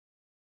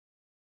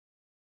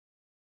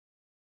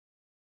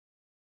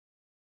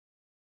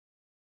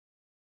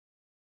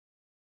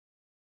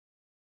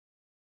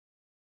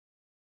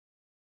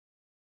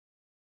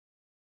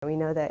We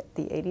know that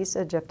the Aedes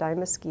aegypti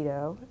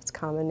mosquito, its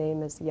common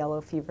name is yellow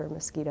fever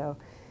mosquito,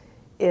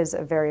 is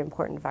a very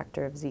important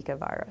vector of Zika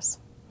virus.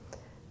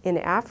 In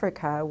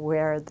Africa,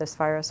 where this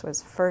virus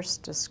was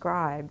first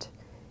described,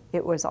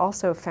 it was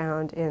also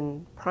found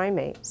in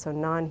primates, so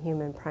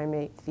non-human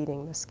primate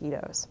feeding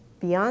mosquitoes.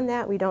 Beyond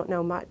that, we don't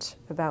know much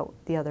about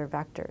the other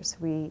vectors.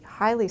 We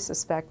highly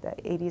suspect that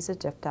Aedes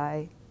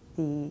aegypti,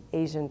 the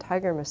Asian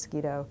tiger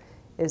mosquito,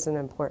 is an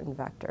important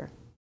vector.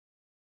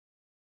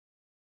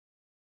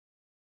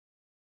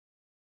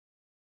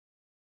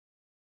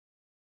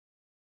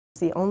 It's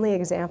the only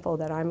example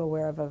that I'm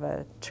aware of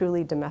a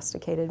truly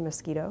domesticated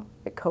mosquito.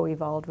 It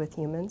co-evolved with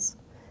humans.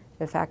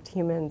 In fact,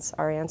 humans,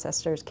 our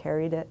ancestors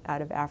carried it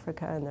out of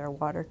Africa in their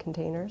water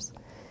containers.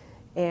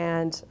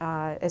 And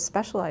it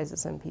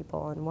specializes in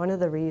people. And one of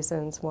the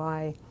reasons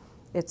why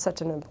it's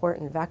such an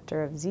important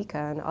vector of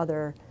Zika and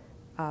other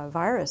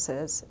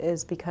viruses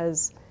is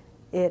because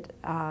it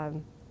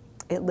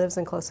lives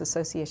in close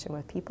association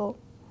with people.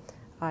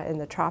 In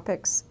the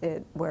tropics,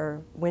 where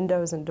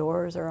windows and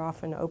doors are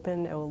often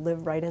open, it will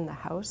live right in the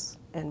house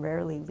and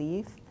rarely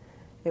leave.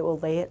 It will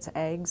lay its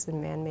eggs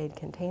in man-made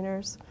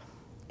containers.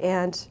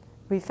 And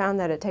we found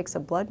that it takes a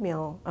blood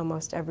meal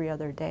almost every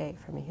other day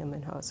from a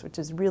human host, which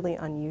is really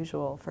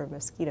unusual for a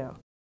mosquito.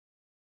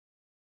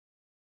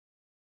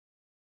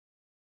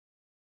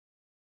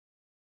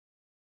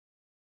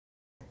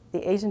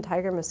 The Asian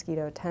tiger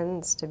mosquito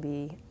tends to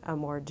be a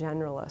more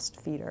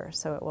generalist feeder,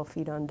 so it will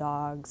feed on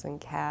dogs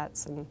and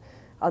cats and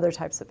other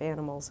types of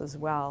animals as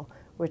well,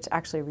 which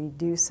actually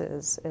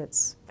reduces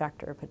its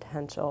vector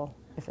potential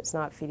if it's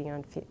not feeding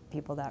on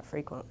people that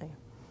frequently.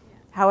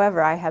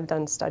 However, I have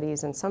done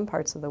studies in some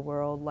parts of the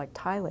world, like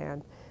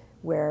Thailand,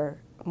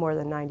 where more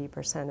than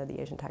 90% of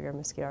the Asian tiger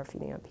mosquito are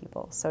feeding on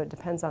people. So it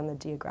depends on the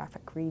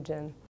geographic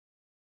region.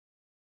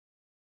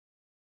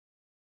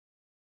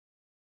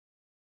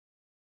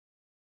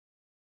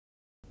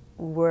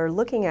 We're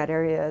looking at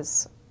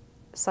areas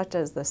such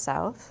as the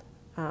South.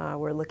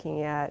 We're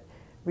looking at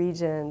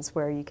regions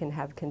where you can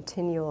have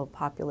continual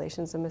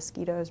populations of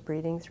mosquitoes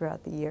breeding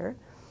throughout the year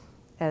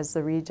as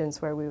the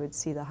regions where we would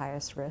see the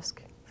highest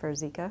risk for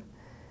Zika.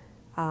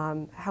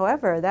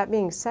 However, that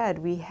being said,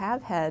 we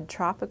have had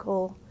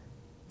tropical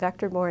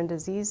vector-borne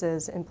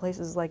diseases in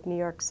places like New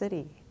York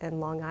City and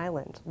Long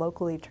Island,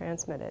 locally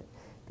transmitted,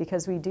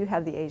 because we do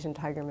have the Asian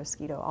tiger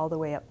mosquito all the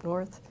way up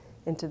north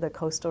into the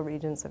coastal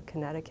regions of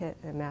Connecticut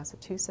and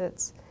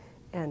Massachusetts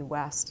and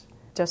west.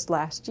 Just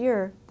last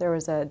year, there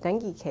was a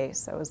dengue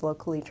case that was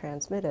locally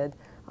transmitted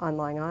on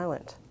Long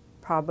Island,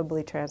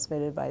 probably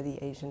transmitted by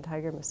the Asian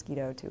tiger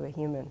mosquito to a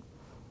human.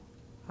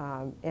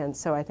 And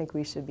so I think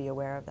we should be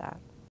aware of that.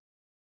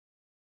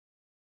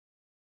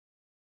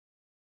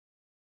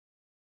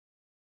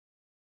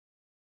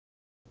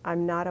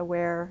 I'm not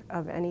aware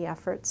of any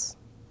efforts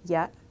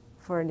yet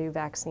for a new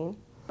vaccine.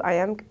 I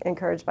am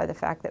encouraged by the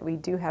fact that we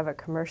do have a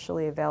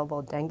commercially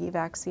available dengue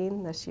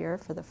vaccine this year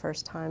for the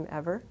first time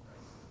ever.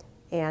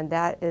 And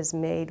that is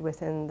made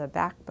within the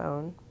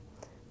backbone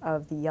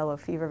of the yellow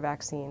fever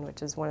vaccine,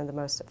 which is one of the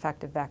most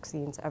effective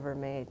vaccines ever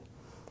made.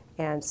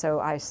 And so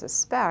I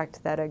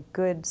suspect that a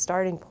good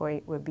starting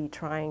point would be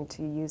trying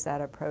to use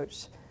that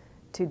approach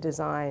to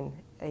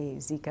design a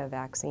Zika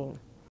vaccine.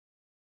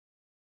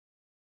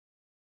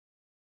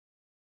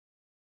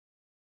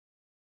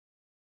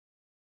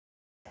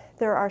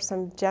 There are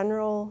some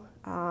general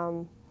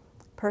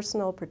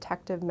personal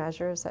protective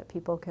measures that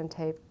people can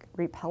take.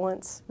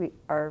 Repellents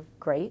are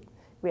great.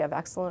 We have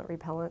excellent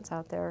repellents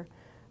out there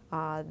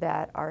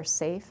that are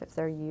safe if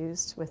they're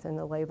used within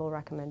the label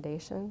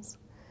recommendations.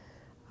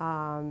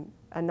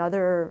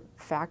 Another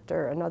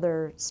factor,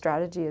 another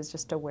strategy is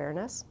just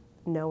awareness,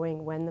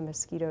 knowing when the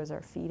mosquitoes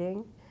are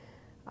feeding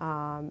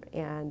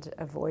and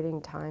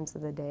avoiding times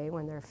of the day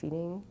when they're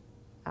feeding.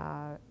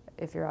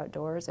 If you're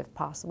outdoors, if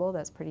possible,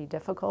 that's pretty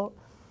difficult.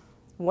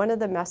 One of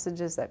the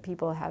messages that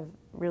people have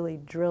really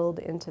drilled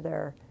into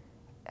their,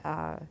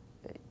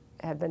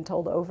 have been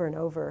told over and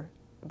over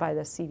by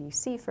the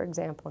CDC, for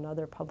example, and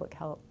other public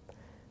health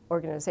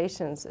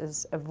organizations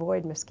is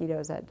avoid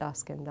mosquitoes at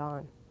dusk and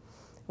dawn.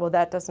 Well,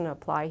 that doesn't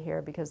apply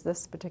here because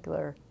this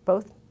particular,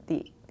 both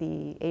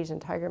the Asian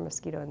tiger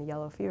mosquito and the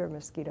yellow fever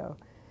mosquito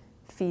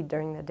feed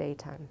during the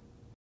daytime.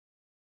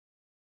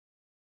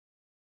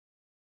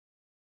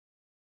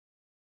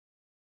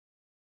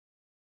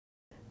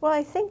 Well,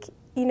 I think,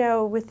 you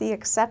know, with the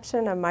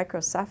exception of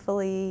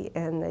microcephaly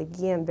and the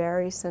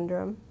Guillain-Barré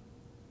syndrome,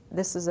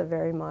 this is a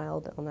very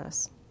mild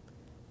illness.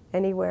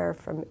 Anywhere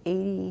from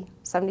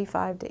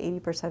 75 to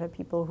 80% of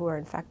people who are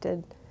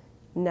infected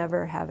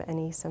never have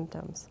any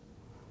symptoms.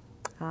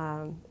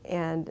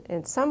 And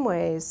in some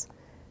ways,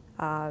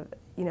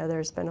 you know,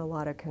 there's been a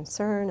lot of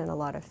concern and a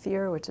lot of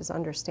fear, which is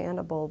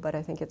understandable, but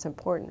I think it's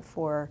important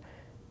for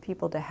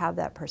people to have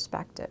that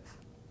perspective.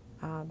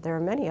 There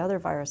are many other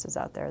viruses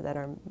out there that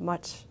are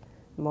much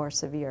more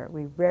severe.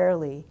 We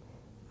rarely,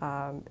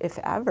 if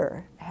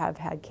ever, have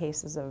had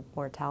cases of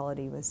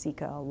mortality with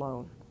Zika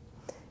alone.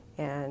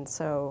 And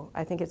so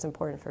I think it's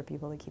important for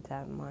people to keep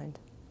that in mind.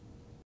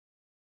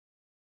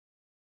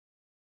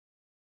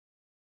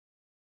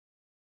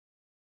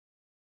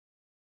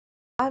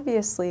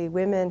 Obviously,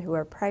 women who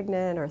are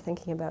pregnant or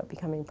thinking about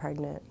becoming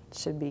pregnant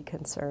should be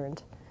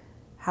concerned.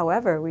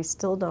 However, we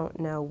still don't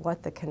know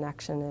what the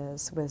connection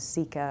is with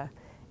Zika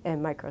and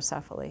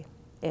microcephaly.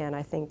 And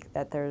I think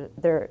that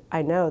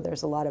I know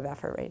there's a lot of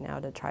effort right now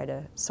to try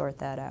to sort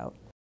that out.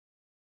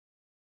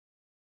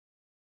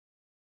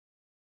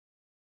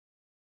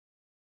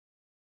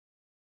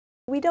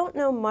 We don't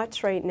know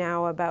much right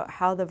now about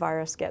how the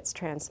virus gets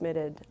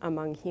transmitted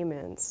among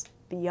humans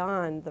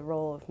beyond the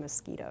role of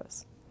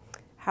mosquitoes.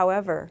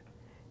 However,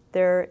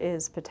 there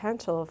is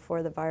potential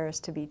for the virus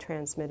to be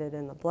transmitted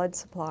in the blood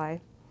supply.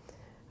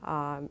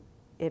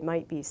 It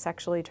might be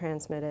sexually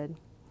transmitted,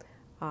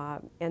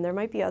 and there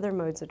might be other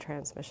modes of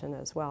transmission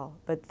as well.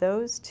 But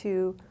those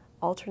two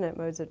alternate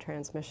modes of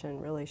transmission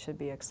really should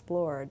be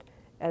explored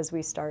as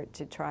we start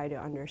to try to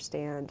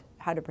understand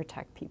how to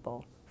protect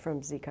people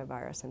from Zika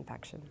virus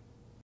infection.